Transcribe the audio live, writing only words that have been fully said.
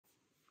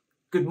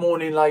Good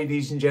morning,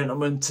 ladies and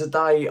gentlemen.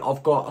 Today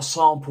I've got a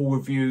sample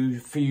review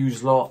for you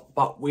lot,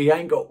 but we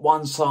ain't got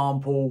one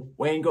sample,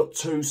 we ain't got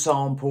two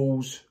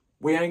samples,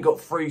 we ain't got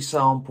three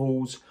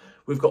samples.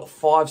 We've got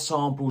 5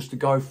 samples to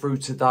go through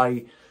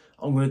today.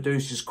 I'm going to do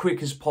this as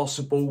quick as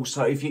possible,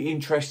 so if you're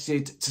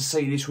interested to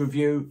see this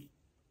review,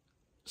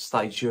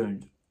 stay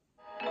tuned.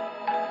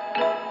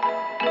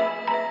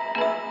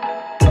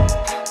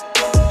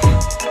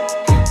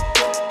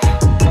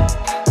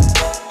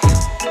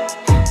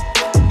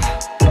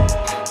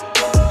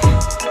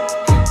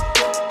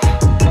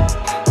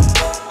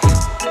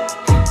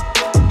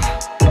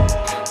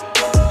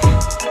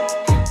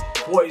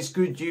 What is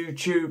good,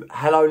 YouTube?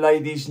 Hello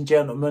ladies and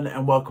gentlemen,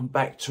 and welcome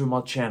back to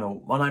my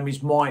channel. My name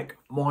is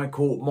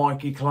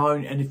Mikey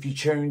Clone, and if you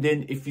tuned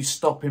in, if you're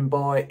stopping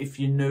by, if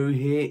you're new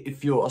here,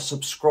 if you're a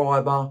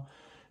subscriber,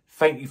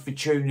 thank you for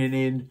tuning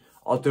in.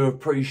 I do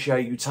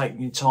appreciate you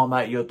taking your time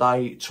out of your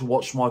day to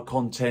watch my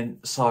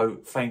content, so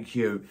thank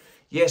you.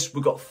 Yes,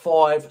 we've got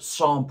 5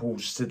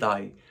 samples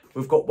today.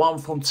 We've got one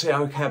from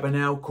Teo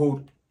Cabanel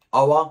called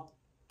Oa.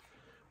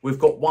 We've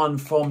got one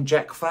from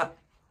Jack Fat.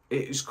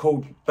 It is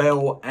called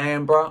Belle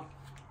Ambra.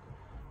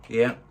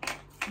 Yeah.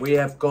 We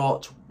have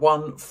got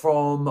one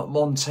from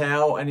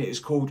Montel and it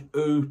is called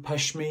Ooh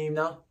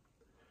Pashmina.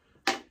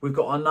 We've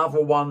got another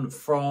one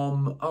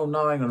from, oh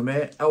no, hang on a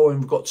minute. Oh,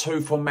 and we've got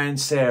 2 from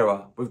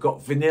Mancera. We've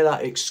got Vanilla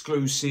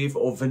Exclusive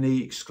or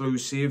Vanille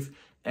Exclusive,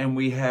 and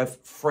we have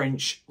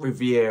French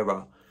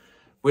Riviera.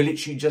 We're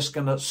literally just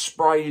going to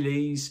spray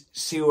these,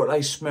 see what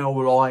they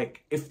smell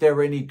like. If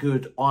they're any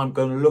good, I'm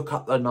going to look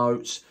up the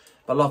notes.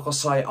 But like I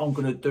say, I'm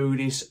going to do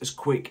this as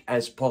quick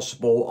as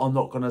possible. I'm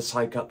not going to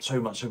take up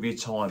too much of your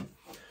time.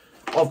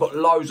 I've got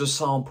loads of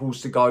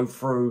samples to go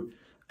through,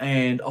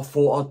 and I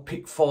thought I'd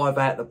pick 5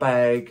 out the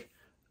bag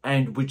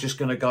and we're just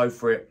going to go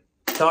for it.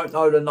 Don't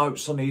know the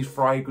notes on these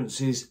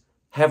fragrances.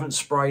 Haven't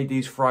sprayed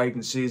these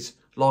fragrances.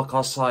 Like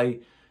I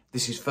say,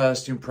 this is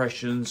first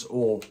impressions,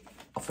 or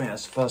I think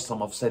that's the first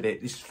time I've said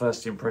it. This is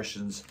first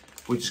impressions.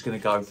 We're just going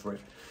to go for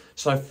it.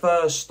 So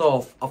first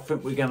off, I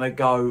think we're going to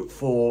go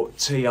for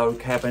Teo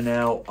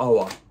Cabanel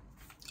Oa.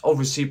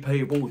 Obviously,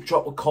 people,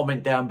 drop a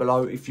comment down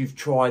below if you've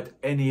tried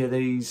any of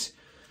these.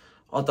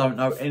 I don't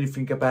know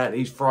anything about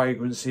these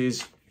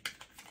fragrances.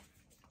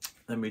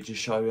 Let me just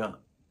show you.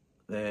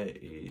 There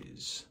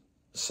is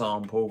a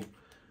sample.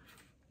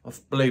 I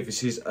believe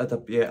this is Eau de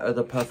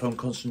Parfum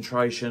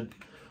Concentration.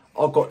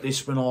 I got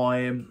this when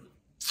I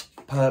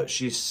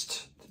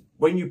purchased.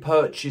 When you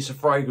purchase a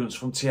fragrance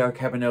from Teo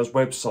Cabanel's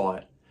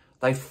website,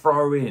 they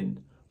throw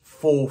in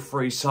 4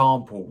 free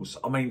samples.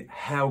 I mean,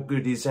 how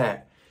good is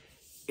that?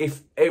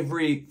 If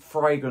every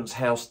fragrance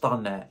house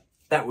done that,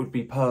 that would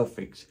be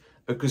perfect.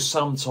 Because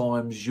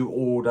sometimes you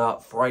order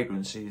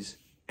fragrances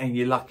and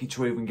you're lucky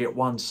to even get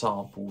 1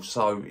 sample.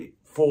 So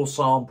 4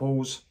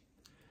 samples,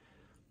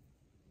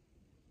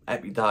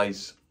 happy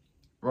days.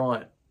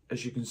 Right,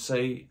 as you can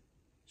see,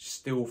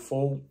 still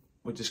full.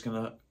 We're just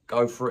going to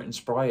go for it and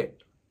spray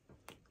it.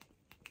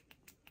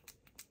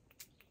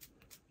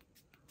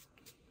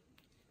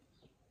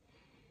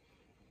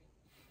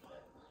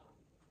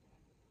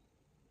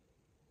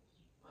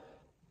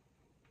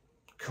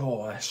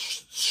 God,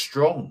 that's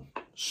strong.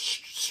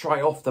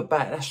 Straight off the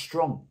bat, that's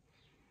strong.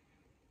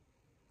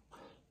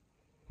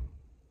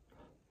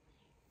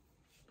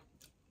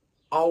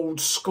 Old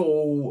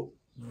school,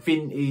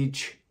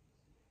 vintage,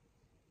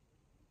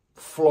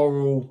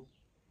 floral,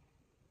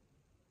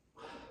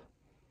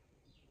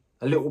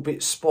 a little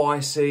bit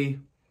spicy.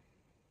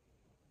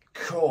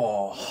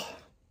 God,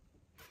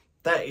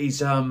 that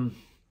is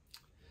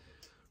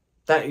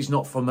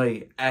not for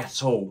me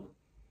at all.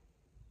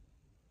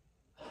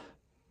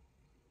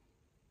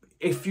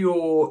 If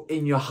you're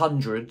in your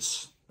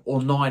 100s or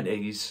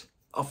 90s,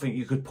 I think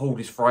you could pull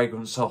this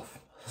fragrance off.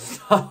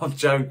 I'm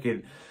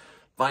joking.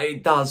 But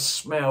it does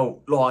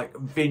smell like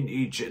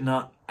vintage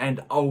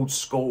and old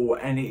school,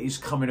 and it is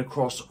coming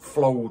across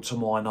floral to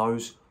my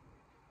nose.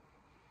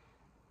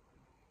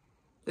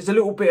 There's a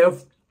little bit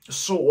of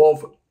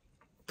sort of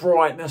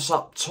brightness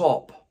up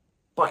top,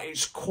 but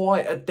it's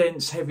quite a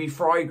dense, heavy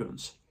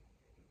fragrance.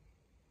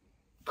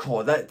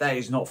 God, that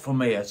is not for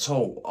me at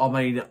all. I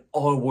mean,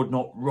 I would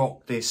not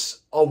rock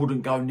this. I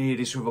wouldn't go near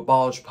this with a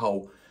barge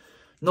pole.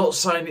 Not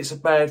saying it's a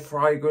bad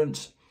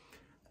fragrance,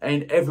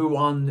 and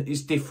everyone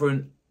is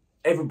different.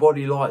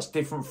 Everybody likes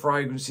different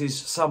fragrances.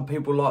 Some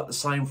people like the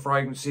same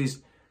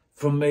fragrances.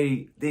 For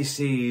me, this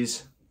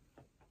is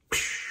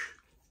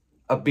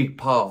a big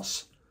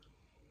pass.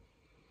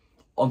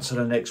 On to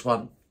the next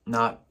one.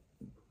 No,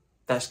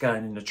 that's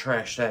going in the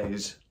trash, that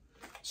is.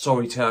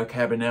 Sorry, Teo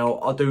Cabanel.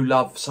 I do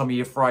love some of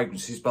your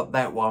fragrances, but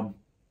that one,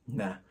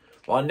 nah.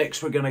 Right,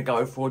 next we're going to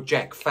go for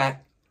Jack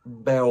Fat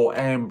Belle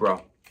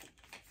Ambra.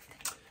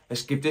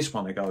 Let's give this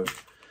one a go.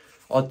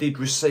 I did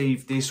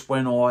receive this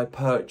when I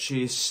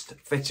purchased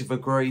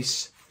Vetiver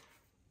Grease.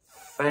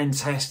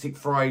 Fantastic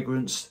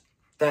fragrance.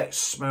 That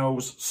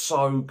smells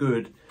so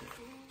good.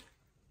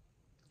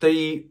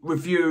 The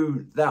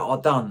review that I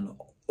done,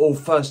 all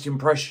first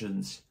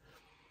impressions,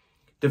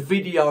 the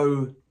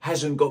video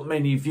hasn't got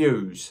many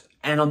views,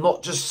 And I'm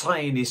not just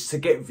saying this to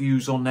get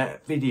views on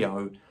that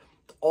video.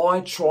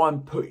 I try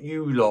and put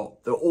you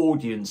lot, the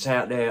audience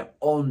out there,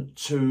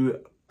 onto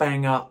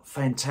banger,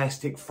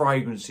 fantastic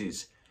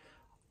fragrances.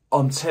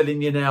 I'm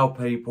telling you now,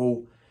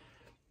 people,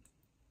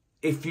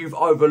 if you've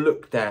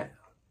overlooked that,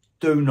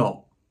 do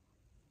not.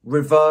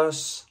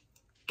 Reverse,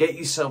 get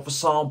yourself a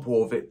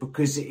sample of it,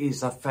 because it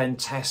is a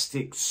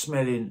fantastic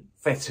smelling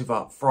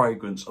vetiver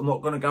fragrance. I'm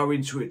not going to go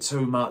into it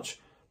too much,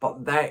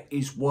 but that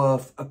is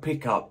worth a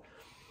pickup.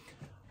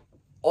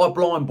 I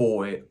blind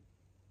bought it.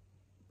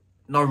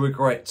 No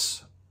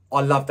regrets.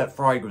 I love that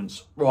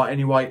fragrance. Right,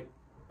 anyway,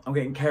 I'm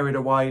getting carried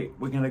away.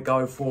 We're going to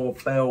go for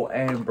Belle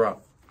Ambre.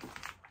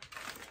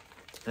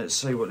 Let's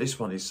see what this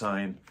one is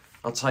saying.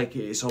 I take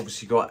it it's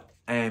obviously got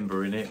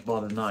amber in it by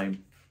the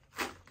name.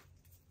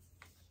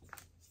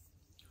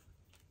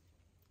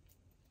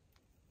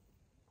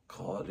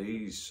 God,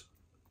 these...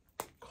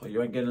 God,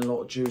 you ain't getting a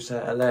lot of juice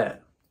out of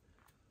that.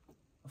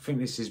 I think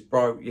this is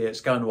broke. Yeah,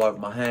 it's going all over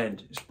my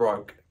hand. It's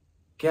broke.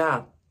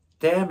 God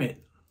damn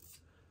it.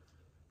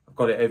 I've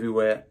got it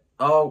everywhere.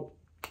 Oh,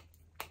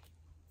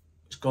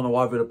 it's gone all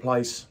over the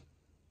place.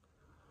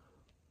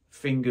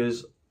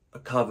 Fingers are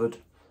covered.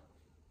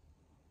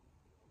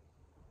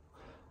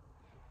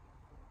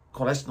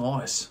 God, that's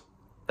nice.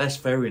 That's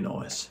very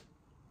nice.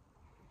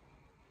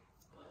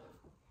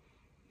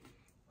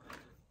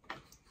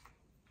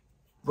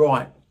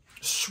 Right,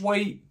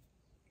 sweet.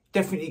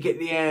 Definitely get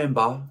the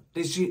amber.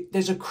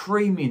 There's a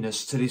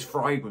creaminess to this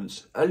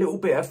fragrance. A little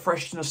bit of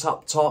freshness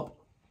up top.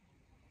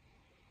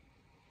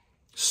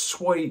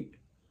 Sweet.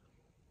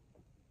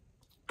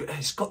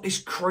 It's got this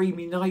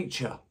creamy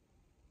nature.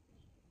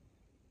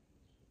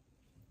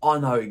 I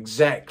know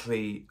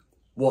exactly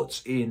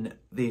what's in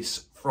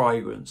this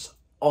fragrance.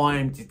 I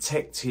am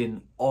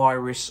detecting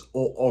iris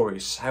or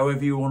orris,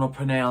 however you want to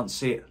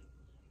pronounce it.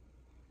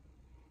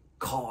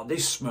 God,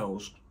 this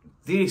smells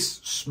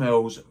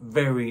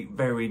very,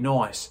 very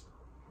nice.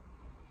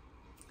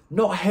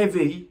 Not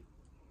heavy,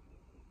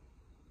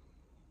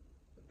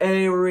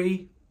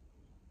 airy.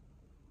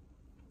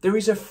 There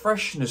is a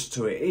freshness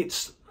to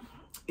it.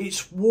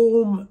 It's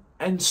warm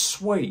and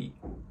sweet,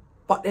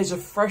 but there's a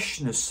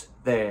freshness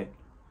there.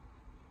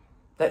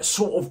 That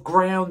sort of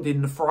ground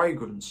in the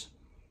fragrance.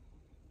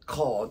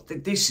 God,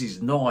 this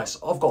is nice.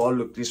 I've got to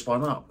look this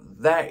one up.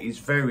 That is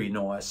very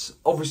nice.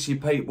 Obviously,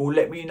 people,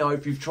 let me know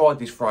if you've tried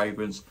this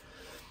fragrance.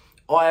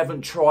 I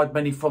haven't tried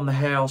many from the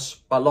house,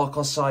 but like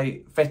I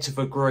say,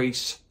 Vetiver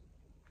Greece,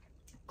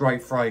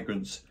 great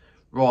fragrance.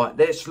 Right,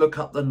 let's look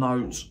up the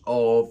notes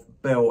of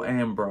Belle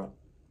Ambre.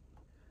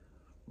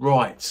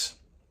 Right,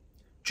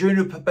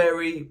 juniper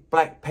berry,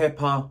 black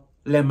pepper,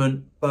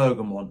 lemon,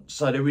 bergamot.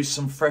 So there is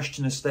some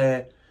freshness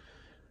there.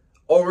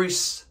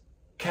 Orris,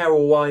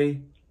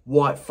 caraway,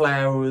 white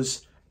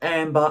flowers,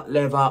 amber,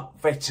 leather,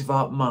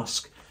 vetiver,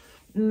 musk.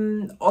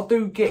 I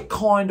do get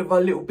kind of a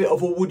little bit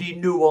of a woody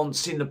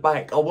nuance in the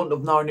back. I wouldn't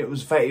have known it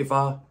was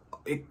vetiver.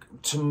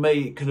 To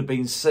me, it could have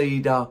been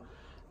cedar.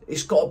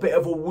 It's got a bit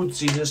of a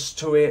woodsiness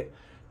to it.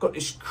 Got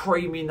this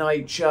creamy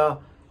nature.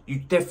 You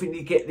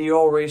definitely get the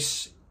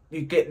orris.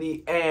 You get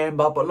the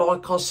amber. But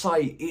like I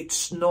say,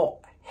 it's not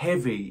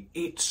heavy.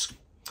 It's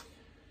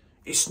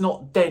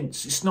not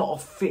dense. It's not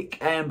a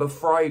thick amber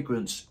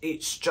fragrance.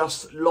 It's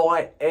just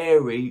light,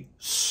 airy,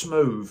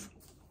 smooth.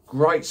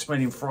 Great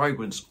smelling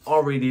fragrance. I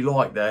really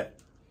like that.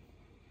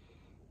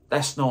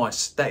 That's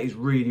nice. That is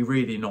really,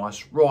 really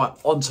nice. Right,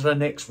 on to the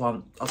next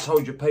one. I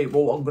told you,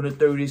 people, I'm going to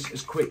do this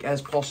as quick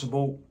as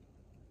possible.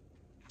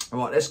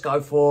 Right, let's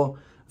go for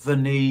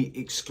Vanille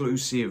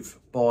Exclusive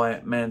by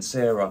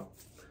Mancera.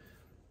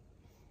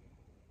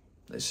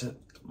 Let's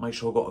make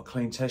sure I've got a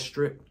clean test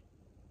strip.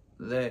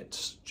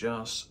 Let's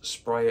just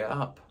spray it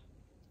up.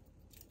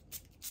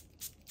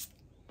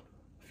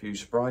 A few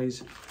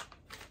sprays.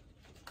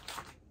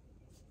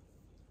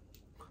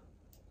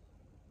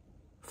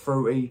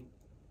 Fruity,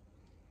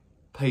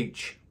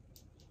 peach,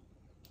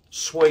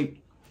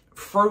 sweet,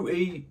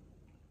 fruity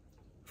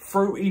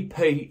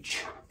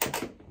peach,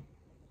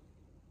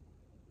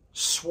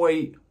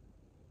 sweet,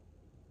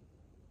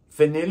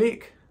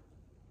 vanillic,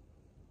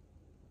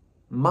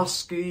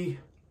 musky,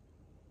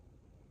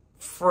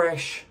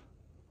 fresh.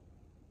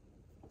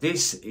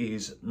 This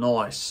is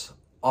nice.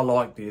 I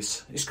like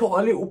this. It's got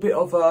a little bit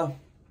of a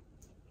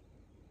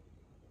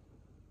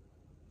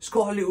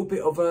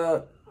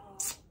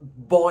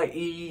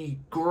bitey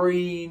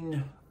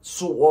green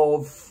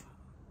sort of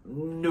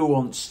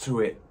nuance to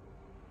it.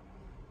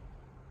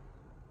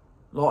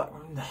 Like,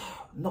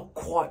 not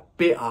quite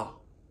bitter,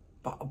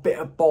 but a bit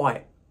of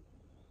bite.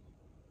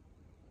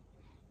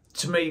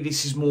 To me,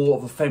 this is more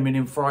of a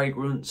feminine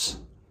fragrance.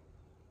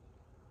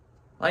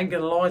 I ain't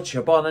gonna lie to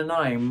you, by the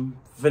name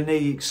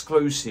Vanille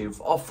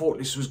Exclusive, I thought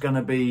this was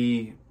gonna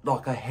be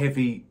like a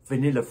heavy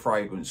vanilla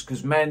fragrance,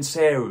 because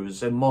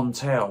Mancera's and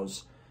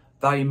Montel's,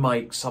 they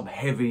make some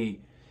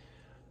heavy,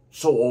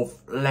 sort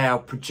of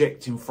loud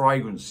projecting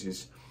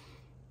fragrances.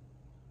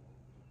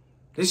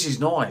 This is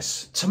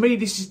nice. To me,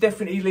 this is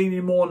definitely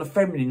leaning more on the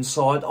feminine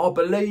side. I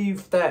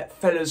believe that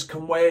fellas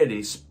can wear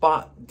this,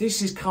 but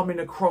this is coming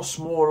across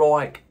more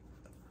like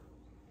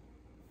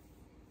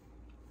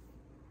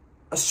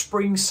a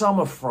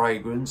spring-summer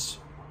fragrance,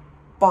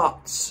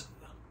 but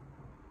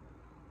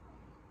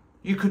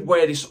you could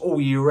wear this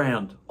all year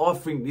round. I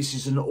think this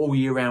is an all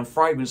year round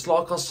fragrance.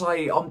 Like I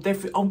say, I'm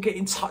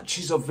getting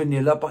touches of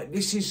vanilla, but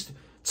this is,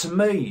 to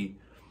me,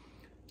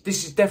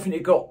 this has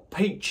definitely got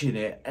peach in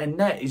it, and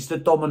that is the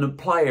dominant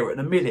player at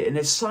the minute. And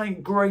there's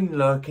something green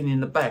lurking in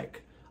the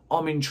back.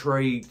 I'm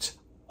intrigued.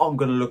 I'm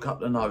going to look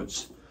up the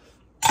notes.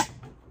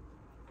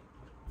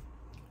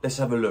 Let's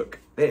have a look.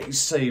 Let's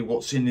see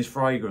what's in this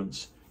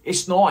fragrance.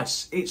 It's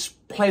nice. It's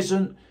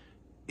pleasant.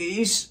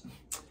 It's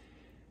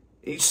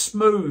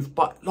smooth,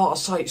 but like I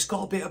say, it's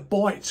got a bit of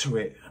bite to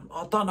it.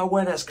 I don't know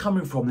where that's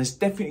coming from. There's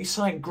definitely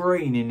something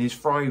green in this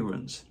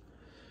fragrance.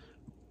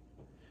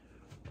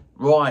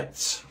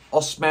 Right.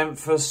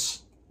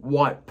 Osmanthus,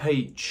 white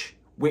peach,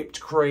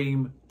 whipped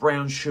cream,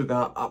 brown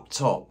sugar up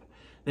top.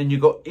 Then you've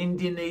got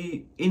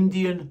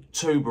Indian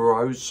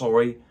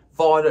tuberose,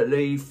 violet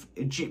leaf,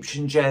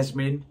 Egyptian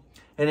jasmine.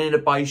 And in the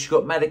base, you've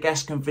got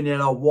Madagascar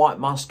vanilla, white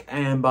musk,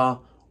 amber,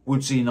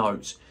 woodsy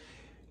notes.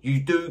 You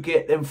do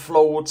get them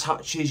floral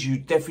touches. You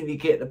definitely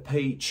get the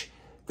peach.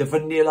 The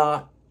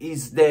vanilla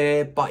is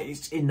there, but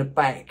it's in the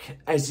back.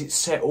 As it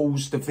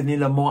settles, the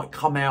vanilla might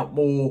come out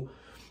more.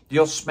 The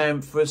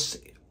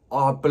Osmanthus,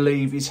 I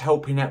believe, is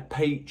helping that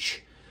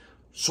peach,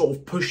 sort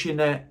of pushing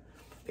that.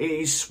 It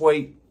is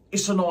sweet.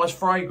 It's a nice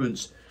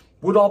fragrance.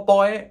 Would I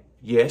buy it?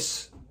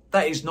 Yes.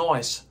 That is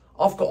nice.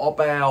 I've got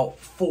about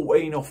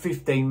 14 or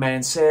 15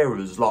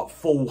 Manceras, like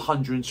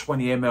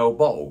 420 ml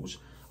bottles.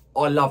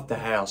 I love the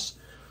house.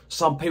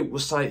 Some people will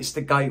say it's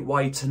the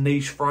gateway to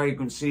niche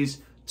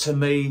fragrances. To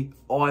me,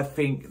 I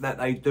think that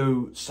they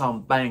do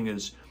some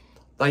bangers.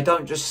 They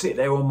don't just sit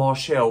there on my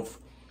shelf.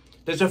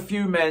 There's a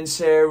few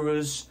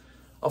Manceras.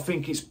 I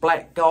think it's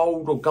black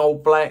gold or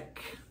gold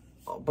black.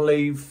 I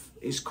believe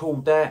it's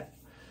called that.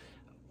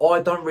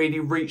 I don't really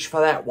reach for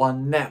that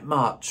one that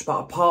much. But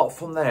apart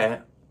from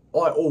that,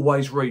 I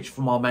always reach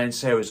for my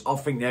Manceras. I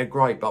think they're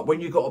great. But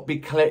when you've got a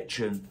big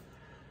collection,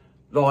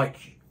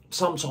 like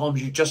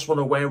sometimes you just want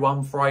to wear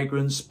one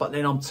fragrance, but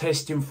then I'm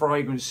testing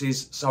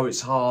fragrances, so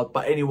it's hard.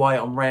 But anyway,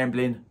 I'm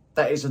rambling.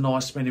 That is a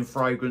nice smelling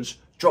fragrance.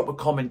 Drop a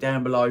comment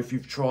down below if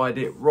you've tried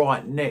it.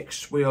 Right,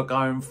 next we are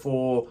going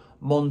for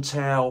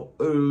Montal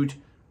Oud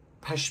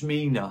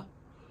Pashmina.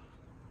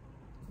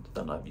 I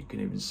don't know if you can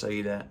even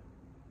see that.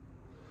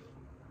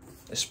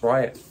 Let's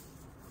spray it.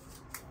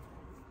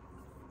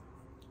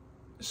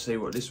 Let's see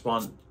what this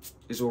one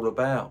is all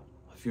about.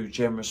 A few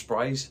generous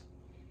sprays.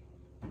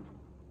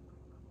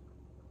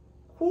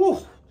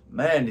 Oh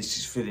man, this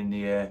is filling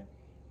the air.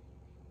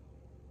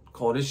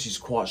 God, this is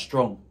quite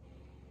strong.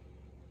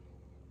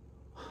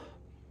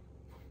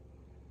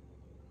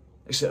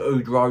 It's an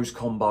Oud Rose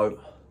combo.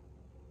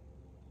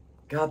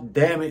 God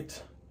damn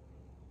it.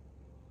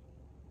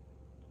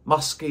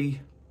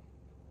 Musky,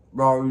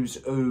 rose,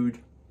 oud.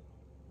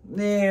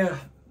 Yeah,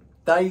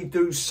 they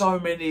do so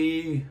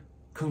many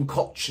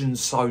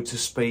concoctions, so to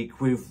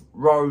speak, with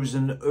rose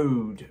and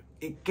oud.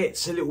 It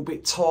gets a little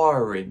bit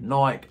tiring.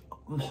 Like,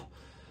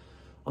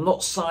 I'm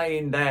not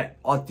saying that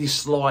I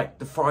dislike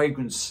the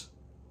fragrance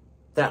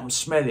that I'm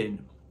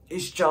smelling.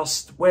 It's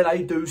just where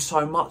they do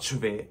so much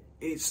of it,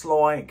 it's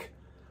like,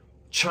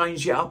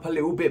 change it up a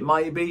little bit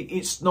maybe.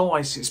 It's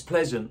nice, it's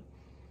pleasant.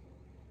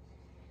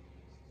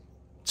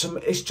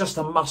 It's just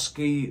a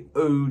musky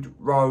oud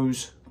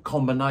rose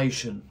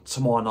combination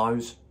to my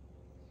nose.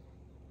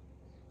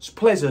 It's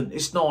pleasant,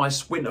 it's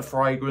nice, winter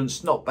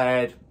fragrance, not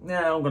bad.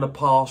 Now I'm going to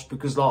pass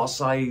because, like I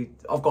say,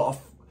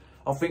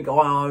 I think I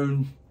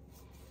own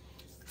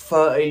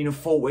 13 or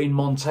 14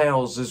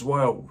 Montals as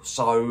well.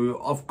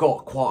 So I've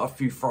got quite a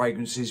few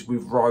fragrances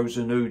with rose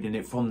and oud in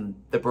it from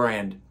the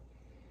brand.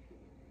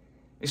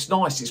 It's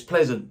nice, it's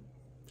pleasant.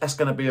 That's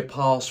going to be a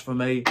pass for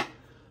me.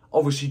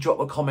 Obviously, drop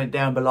a comment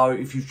down below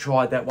if you've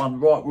tried that one.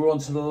 Right, we're on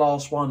to the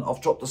last one.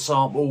 I've dropped the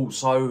sample,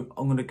 so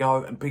I'm going to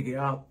go and pick it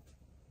up.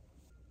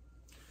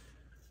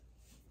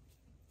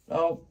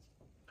 Oh,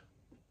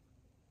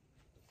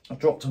 I've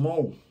dropped them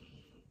all.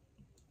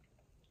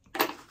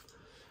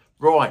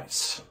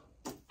 Right,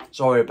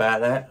 sorry about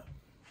that.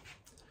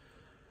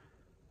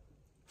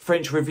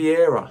 French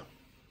Riviera.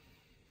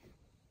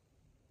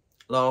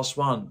 Last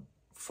one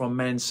from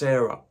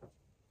Mancera.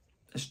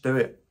 Let's do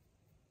it.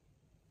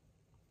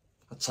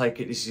 I take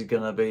it this is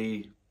going to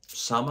be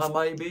summer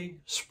maybe?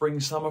 Spring,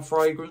 summer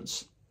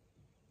fragrance.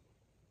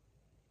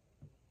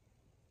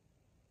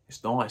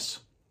 It's nice.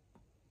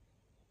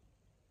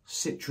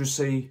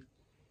 Citrusy.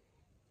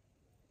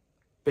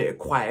 Bit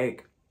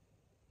aquatic.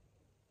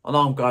 I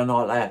know I'm going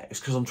like that. It's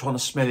because I'm trying to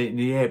smell it in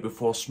the air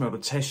before I smell the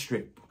test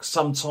strip.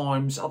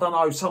 Sometimes, I don't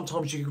know,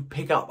 sometimes you can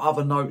pick up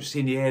other notes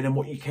in the air than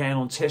what you can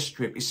on test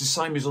strip. It's the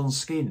same as on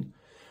skin.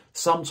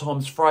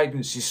 Sometimes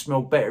fragrances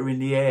smell better in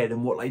the air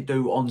than what they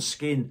do on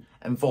skin,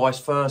 and vice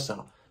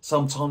versa.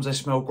 Sometimes they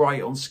smell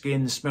great on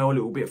skin, they smell a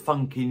little bit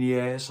funky in the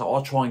air, so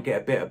I try and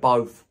get a bit of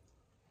both.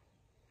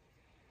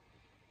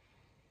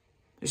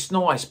 It's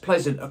nice,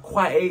 pleasant,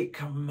 aquatic,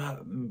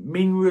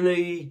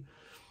 minerally,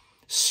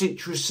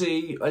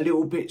 citrusy, a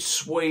little bit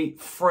sweet,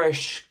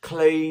 fresh,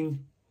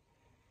 clean.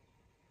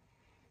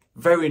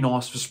 Very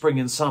nice for spring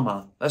and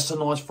summer. That's a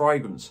nice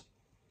fragrance.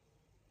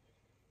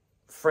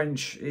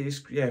 French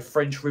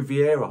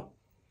Riviera.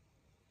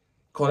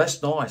 God,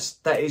 that's nice.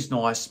 That is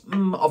nice.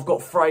 I've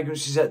got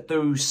fragrances that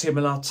do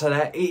similar to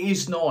that. It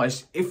is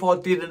nice. If I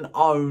didn't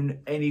own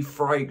any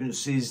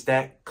fragrances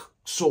that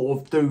sort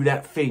of do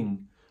that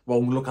thing, well,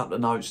 we'll look up the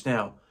notes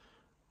now,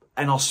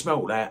 and I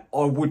smelt that,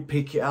 I would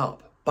pick it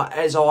up. But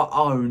as I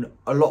own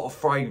a lot of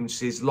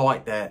fragrances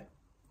like that,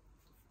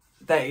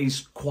 that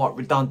is quite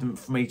redundant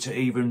for me to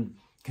even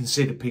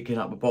consider picking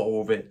up a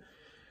bottle of it.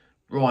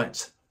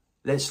 Right,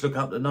 let's look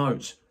up the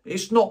notes.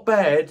 It's not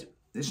bad.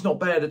 It's not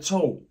bad at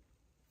all.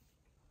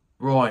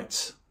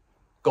 Right,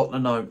 got the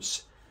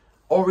notes.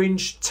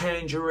 Orange,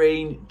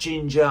 tangerine,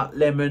 ginger,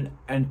 lemon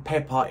and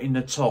pepper in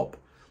the top.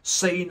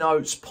 C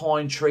notes,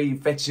 pine tree,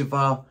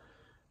 vetiver,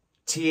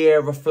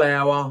 tierra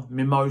flower,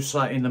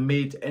 mimosa in the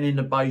mid, and in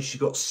the base you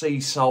got sea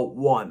salt,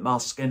 white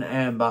musk and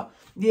amber.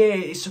 Yeah,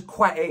 it's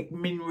aquatic,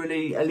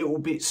 minerally, a little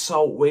bit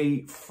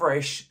salty,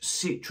 fresh,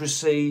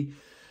 citrusy,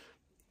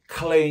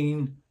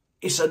 clean.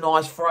 It's a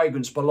nice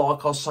fragrance, but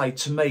like I say,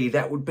 to me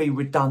that would be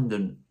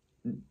redundant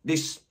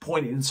this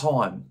point in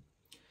time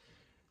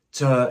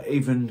to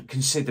even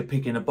consider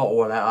picking a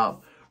bottle of that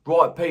up.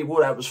 Right, people,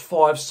 that was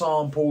 5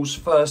 samples,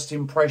 first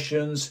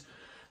impressions.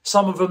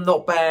 Some of them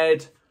not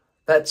bad.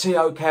 That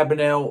T.O.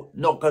 Cabanel,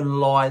 not going to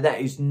lie, that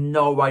is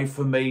no way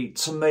for me.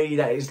 To me,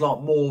 that is like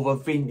more of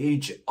a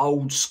vintage,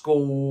 old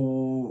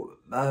school,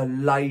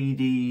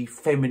 lady,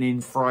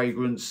 feminine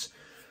fragrance.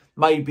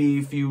 Maybe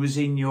if you was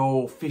in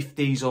your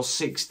 50s or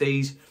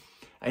 60s,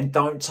 and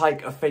don't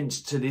take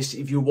offence to this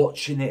if you're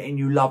watching it and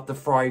you love the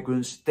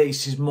fragrance.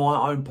 This is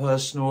my own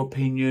personal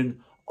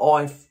opinion.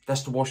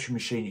 That's the washing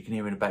machine you can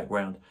hear in the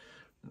background.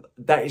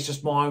 That is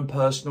just my own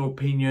personal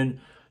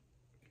opinion.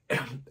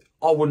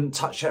 I wouldn't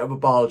touch that with a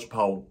barge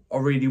pole. I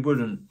really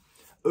wouldn't.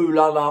 Ooh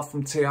La La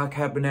from T.O.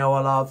 Cabanel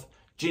I love.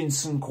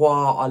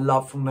 Ginsenqua I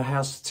love from the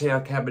House of T.O.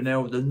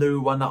 Cabanel. The new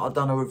one that I've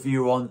done a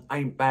review on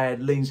ain't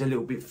bad. Leans a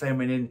little bit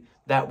feminine.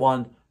 That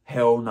one,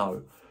 hell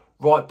no.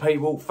 Right,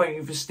 people, thank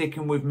you for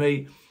sticking with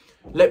me.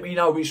 Let me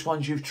know which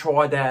ones you've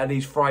tried out of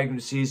these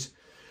fragrances.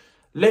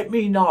 Let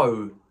me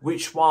know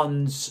which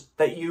ones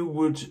that you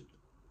would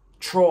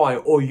try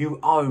or you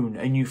own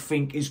and you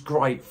think is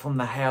great from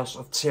the House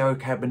of T.O.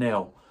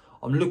 Cabanel.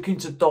 I'm looking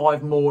to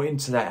dive more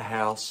into that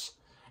house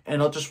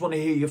and I just want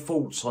to hear your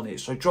thoughts on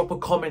it. So drop a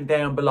comment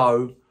down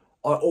below.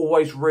 I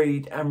always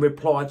read and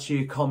reply to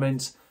your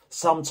comments.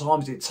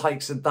 Sometimes it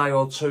takes a day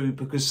or two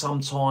because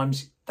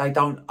sometimes they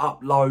don't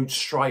upload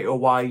straight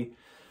away.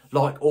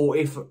 Or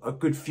if a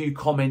good few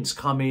comments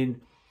come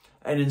in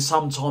and then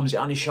sometimes it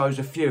only shows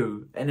a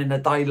few and then a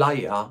day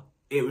later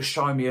it will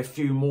show me a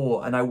few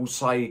more and they will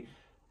say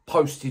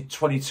posted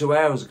 22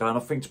 hours ago and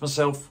I think to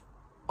myself,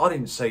 I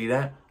didn't see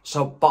that.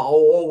 So, but I'll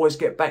always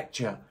get back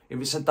to you. If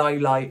it's a day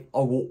late, I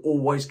will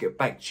always get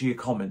back to your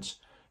comments.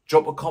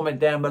 Drop a comment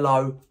down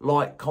below,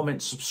 like,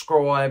 comment,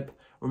 subscribe.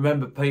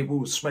 Remember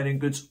people, smelling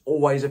good's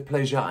always a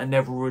pleasure and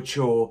never a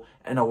chore.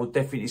 And I will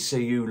definitely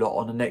see you lot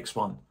on the next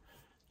one.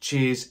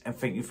 Cheers and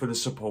thank you for the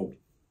support.